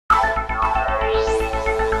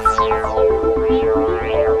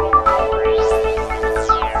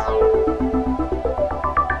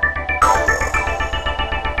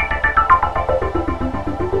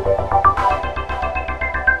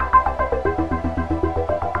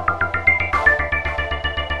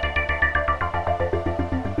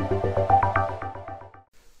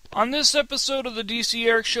On this episode of the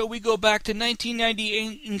DCeric Show, we go back to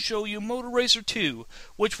 1998 and show you Moto Racer 2,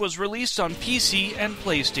 which was released on PC and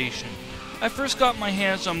PlayStation. I first got my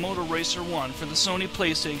hands on Moto Racer 1 for the Sony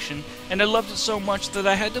PlayStation, and I loved it so much that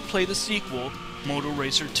I had to play the sequel, Moto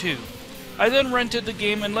Racer 2. I then rented the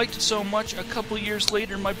game and liked it so much, a couple years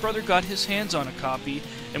later my brother got his hands on a copy,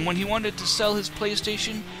 and when he wanted to sell his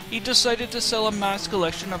PlayStation, he decided to sell a mass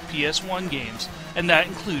collection of PS1 games, and that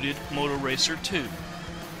included Moto Racer 2.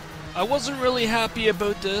 I wasn't really happy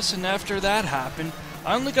about this, and after that happened,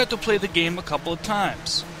 I only got to play the game a couple of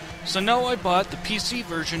times. So now I bought the PC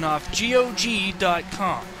version off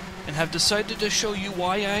GOG.com, and have decided to show you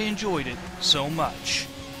why I enjoyed it so much.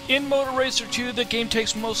 In Moto Racer 2, the game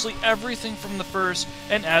takes mostly everything from the first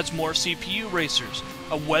and adds more CPU racers,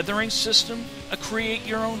 a weathering system, a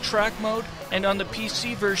create-your-own track mode, and on the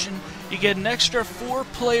PC version, you get an extra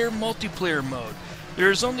 4-player multiplayer mode. There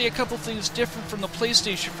is only a couple things different from the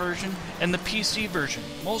PlayStation version and the PC version.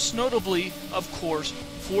 Most notably, of course,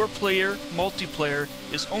 4-player multiplayer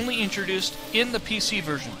is only introduced in the PC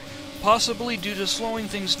version, possibly due to slowing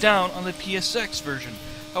things down on the PSX version.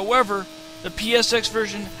 However, the PSX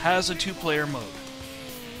version has a 2-player mode.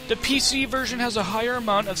 The PC version has a higher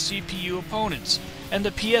amount of CPU opponents, and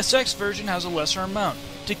the PSX version has a lesser amount,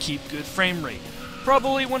 to keep good frame rate.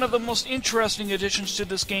 Probably one of the most interesting additions to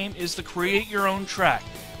this game is the create your own track.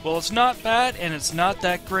 Well, it's not bad and it's not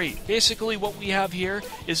that great. Basically what we have here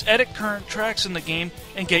is edit current tracks in the game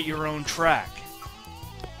and get your own track.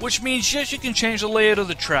 Which means yes, you can change the layout of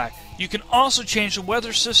the track. You can also change the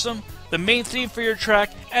weather system, the main theme for your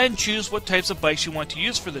track, and choose what types of bikes you want to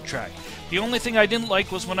use for the track. The only thing I didn't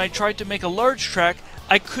like was when I tried to make a large track,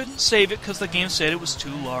 I couldn't save it because the game said it was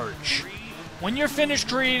too large. When you're finished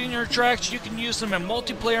creating your tracks, you can use them in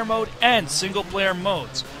multiplayer mode and single player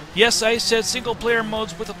modes. Yes, I said single player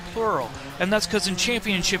modes with a plural, and that's because in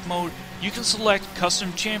championship mode, you can select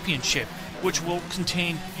custom championship, which will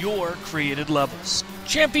contain your created levels.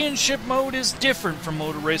 Championship mode is different from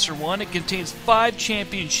Moto Racer 1. It contains 5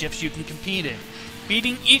 championships you can compete in.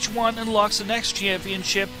 Beating each one unlocks the next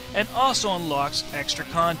championship and also unlocks extra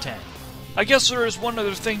content. I guess there is one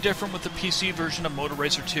other thing different with the PC version of Moto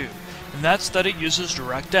Racer 2, and that's that it uses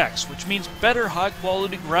DirectX, which means better high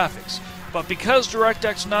quality graphics. But because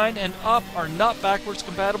DirectX 9 and up are not backwards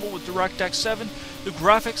compatible with DirectX 7, the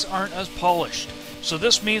graphics aren't as polished. So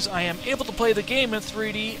this means I am able to play the game in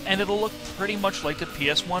 3D and it'll look pretty much like the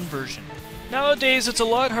PS1 version. Nowadays it's a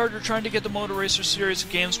lot harder trying to get the Moto Racer series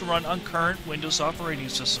of games to run on current Windows operating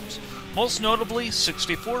systems, most notably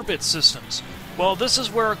 64-bit systems. Well, this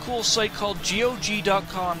is where a cool site called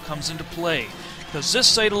GOG.com comes into play, because this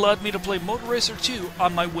site allowed me to play Moto Racer 2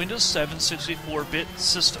 on my Windows 7 64-bit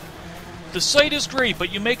system. The site is great,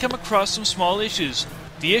 but you may come across some small issues.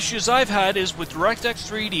 The issues I've had is with DirectX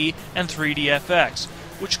 3D and 3DFX,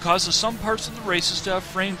 which causes some parts of the races to have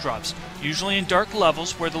frame drops, usually in dark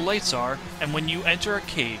levels where the lights are and when you enter a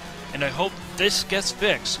cave, and I hope this gets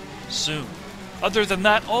fixed soon. Other than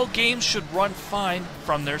that, all games should run fine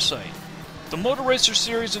from their site. The Moto Racer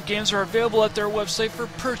series of games are available at their website for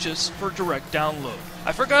purchase for direct download.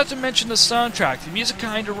 I forgot to mention the soundtrack. The music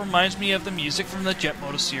kinda reminds me of the music from the Jet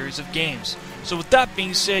Moto series of games. So with that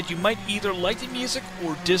being said, you might either like the music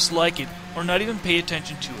or dislike it, or not even pay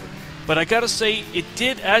attention to it. But I gotta say, it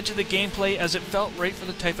did add to the gameplay as it felt right for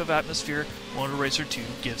the type of atmosphere Moto Racer 2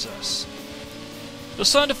 gives us. The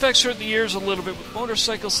sound effects hurt the ears a little bit, with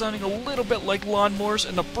motorcycles sounding a little bit like lawnmowers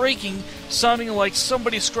and the braking sounding like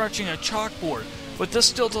somebody scratching a chalkboard, but this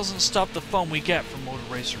still doesn't stop the fun we get from Moto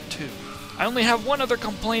Racer 2. I only have one other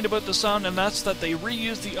complaint about the sound, and that's that they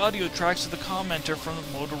reused the audio tracks of the commenter from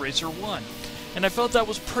Moto Racer 1. And I felt that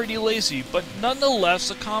was pretty lazy, but nonetheless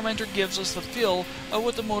the commenter gives us the feel of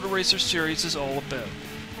what the Moto Racer series is all about.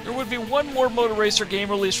 There would be one more Moto Racer game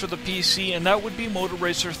released for the PC, and that would be Moto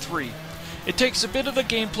Racer 3. It takes a bit of the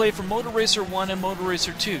gameplay from Moto Racer 1 and Moto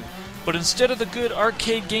Racer 2, but instead of the good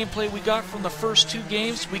arcade gameplay we got from the first 2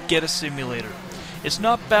 games, we get a simulator. It's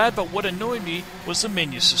not bad, but what annoyed me was the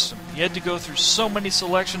menu system. You had to go through so many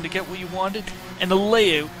selections to get what you wanted, and the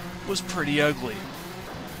layout was pretty ugly.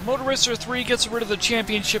 Moto Racer 3 gets rid of the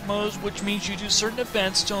championship modes, which means you do certain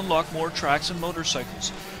events to unlock more tracks and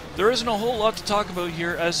motorcycles. There isn't a whole lot to talk about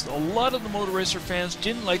here, as a lot of the Moto Racer fans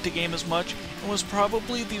didn't like the game as much, and was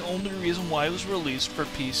probably the only reason why it was released for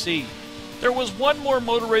PC. There was one more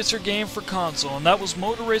Moto Racer game for console, and that was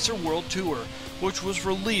Moto Racer World Tour, which was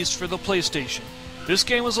released for the PlayStation. This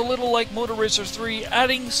game was a little like Moto Racer 3,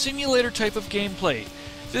 adding simulator type of gameplay.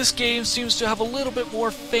 This game seems to have a little bit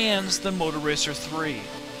more fans than Moto Racer 3.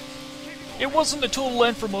 It wasn't a total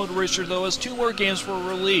end for Moto Racer though, as 2 more games were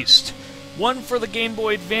released. one for the Game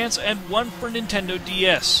Boy Advance and one for Nintendo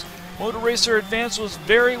DS. Moto Racer Advance was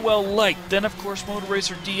very well liked. Then of course Moto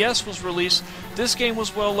Racer DS was released. This game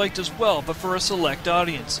was well liked as well, but for a select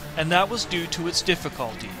audience, and that was due to its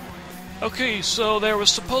difficulty. Okay, so there was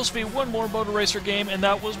supposed to be one more Moto Racer game, and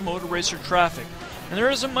that was Moto Racer Traffic. And there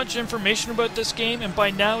isn't much information about this game, and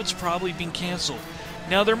by now it's probably been cancelled.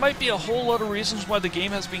 Now there might be a whole lot of reasons why the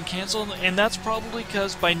game has been cancelled, and that's probably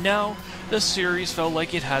because by now the series felt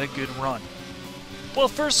like it had a good run. Well,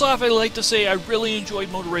 first off, I'd like to say I really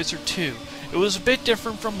enjoyed Moto Racer 2. It was a bit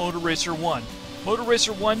different from Moto Racer 1. Moto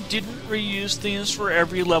Racer 1 didn't reuse themes for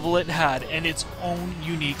every level it had, and its own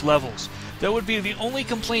unique levels. That would be the only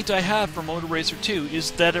complaint I have for Moto Racer 2,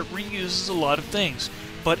 is that it reuses a lot of things,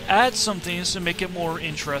 but adds some things to make it more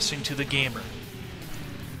interesting to the gamer.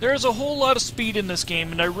 There is a whole lot of speed in this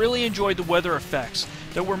game, and I really enjoyed the weather effects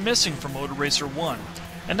that were missing from Moto Racer 1.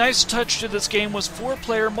 A nice touch to this game was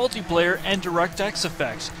 4-player multiplayer and DirectX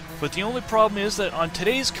effects, but the only problem is that on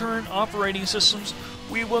today's current operating systems,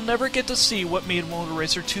 we will never get to see what made Moto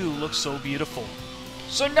Racer 2 look so beautiful.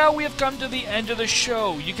 So now we have come to the end of the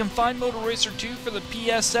show. You can find Moto Racer 2 for the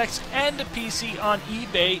PSX and the PC on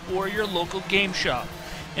eBay or your local game shop.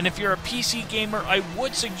 And if you're a PC gamer, I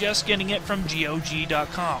would suggest getting it from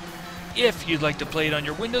GOG.com. If you'd like to play it on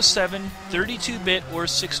your Windows 7, 32-bit, or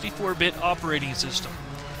 64-bit operating system.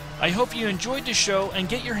 I hope you enjoyed the show and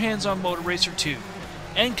get your hands on Moto Racer 2.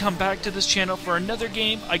 And come back to this channel for another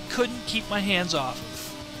game I couldn't keep my hands off.